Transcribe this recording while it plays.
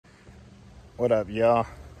What up, y'all?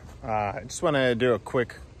 I just want to do a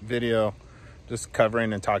quick video just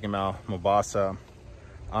covering and talking about Mombasa.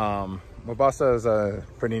 Mombasa is a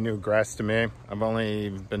pretty new grass to me. I've only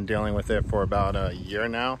been dealing with it for about a year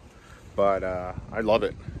now, but I love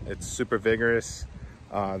it. It's super vigorous.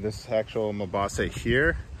 This actual Mombasa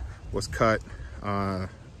here was cut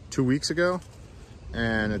 2 weeks ago,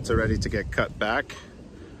 and it's ready to get cut back.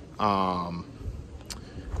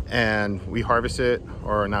 And we harvest it,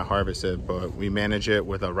 or not harvest it, but we manage it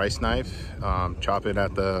with a rice knife, chop it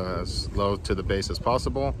at as low to the base as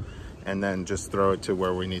possible, and then just throw it to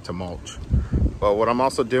where we need to mulch. But what I'm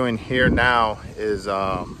also doing here now is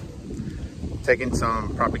taking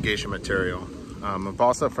some propagation material.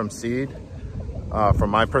 Mombasa from seed, from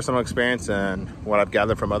my personal experience and what I've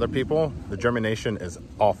gathered from other people, the germination is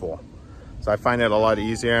awful. So I find it a lot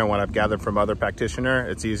easier, and what I've gathered from other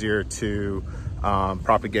practitioners, it's easier to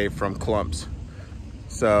propagate from clumps.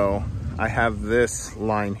 So I have this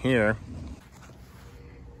line here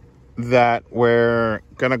that we're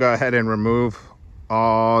gonna go ahead and remove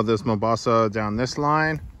all this Mombasa down this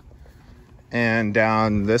line and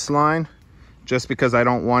down this line, just because I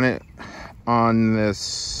don't want it on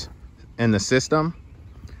this in the system,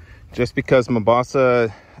 just because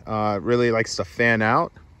Mombasa really likes to fan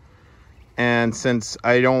out. And since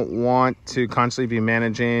I don't want to constantly be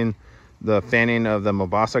managing the fanning of the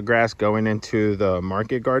Mombasa grass going into the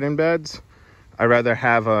market garden beds, I'd rather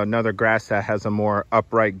have another grass that has a more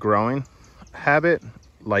upright growing habit,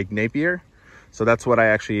 like Napier. So that's what I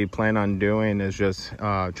actually plan on doing, is just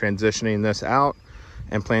transitioning this out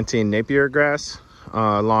and planting Napier grass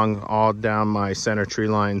along all down my center tree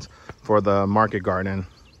lines for the market garden.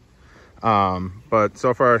 But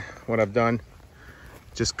so far what I've done,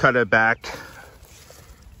 just cut it back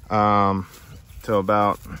to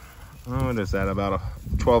about, what is that, about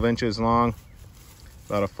 12 inches long,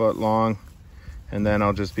 about a foot long. And then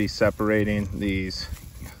I'll just be separating these,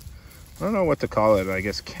 I don't know what to call it, I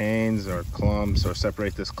guess canes or clumps, or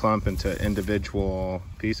separate this clump into individual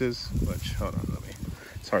pieces, which, hold on,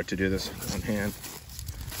 it's hard to do this on hand.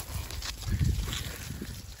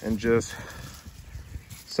 And just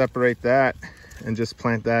separate that and just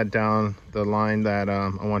plant that down the line that I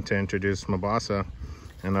want to introduce Mombasa,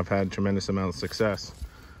 and I've had tremendous amount of success.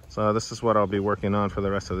 So this is what I'll be working on for the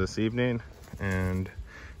rest of this evening, and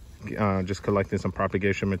just collecting some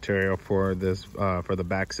propagation material for this for the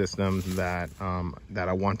back system that that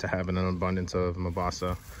I want to have in an abundance of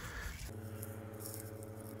Mombasa.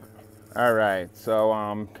 All right,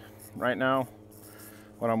 so right now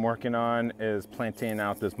what I'm working on is planting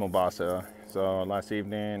out this Mombasa. So last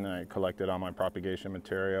evening I collected all my propagation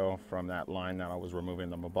material from that line that I was removing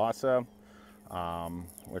the Mombasa,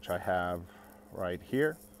 which I have right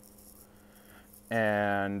here.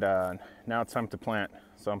 And now it's time to plant.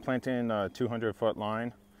 So I'm planting a 200-foot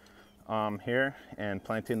line here, and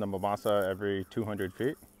planting the Mombasa every 200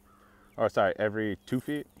 feet. Or sorry, every 2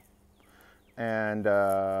 feet. And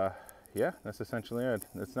yeah, that's essentially it.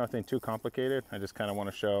 It's nothing too complicated. I just kind of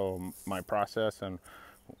want to show my process and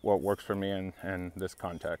what works for me in this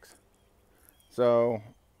context. So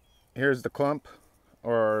here's the clump,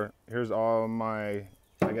 or here's all my,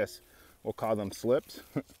 I guess we'll call them slips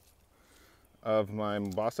of my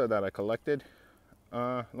Mombasa that I collected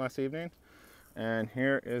last evening. And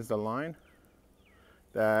here is the line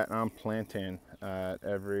that I'm planting at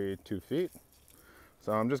every 2 feet.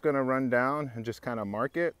 So I'm just gonna run down and just kind of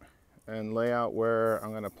mark it and lay out where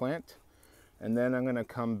I'm gonna plant. And then I'm gonna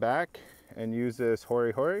come back and use this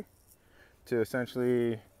hori-hori to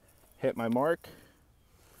essentially hit my mark,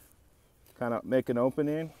 kind of make an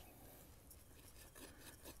opening,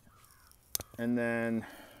 and then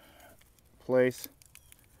place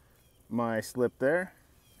my slip there,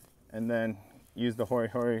 and then use the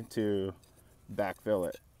hori-hori to backfill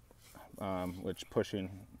it, which pushing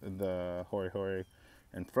the hori-hori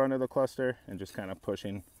in front of the cluster and just kind of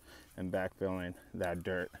pushing and backfilling that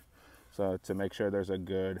dirt, so to make sure there's a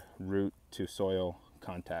good root to soil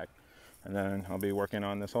contact. And then I'll be working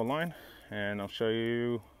on this whole line, and I'll show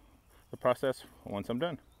you the process once I'm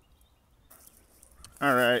done.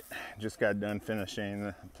 All right, just got done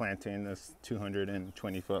finishing planting this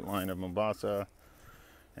 220-foot line of Mombasa,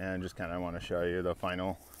 and just kind of want to show you the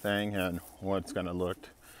final thing and what it's going to look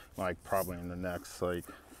like probably in the next like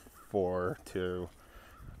 4 to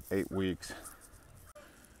 8 weeks.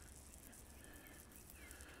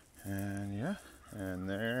 And yeah, and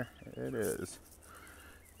there it is.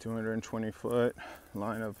 220-foot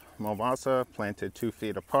line of Mombasa planted 2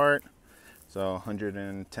 feet apart, so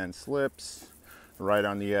 110 slips right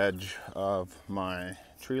on the edge of my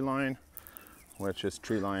tree line, which this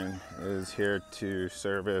tree line is here to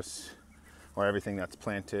service or everything that's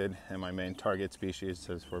planted, and my main target species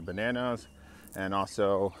is for bananas, and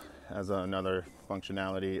also as another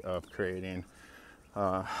functionality of creating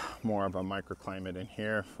more of a microclimate in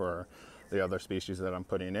here for the other species that I'm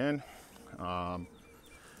putting in.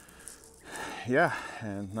 Yeah,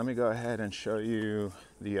 and let me go ahead and show you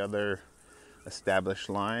the other established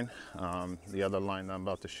line. The other line that I'm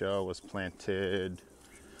about to show was planted,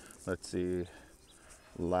 let's see,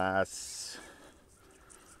 last,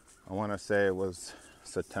 I want to say it was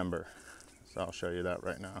September. So I'll show you that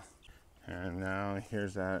right now. And now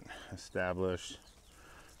here's that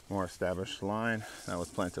more established line that was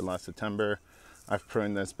planted last September. I've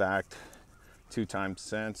pruned this back 2 times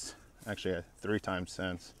since, actually 3 times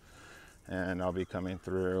since, and I'll be coming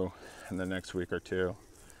through in the next week or two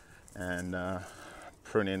and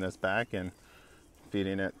pruning this back and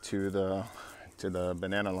feeding it to the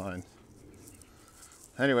banana line.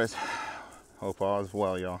 Anyways, hope all is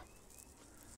well, y'all.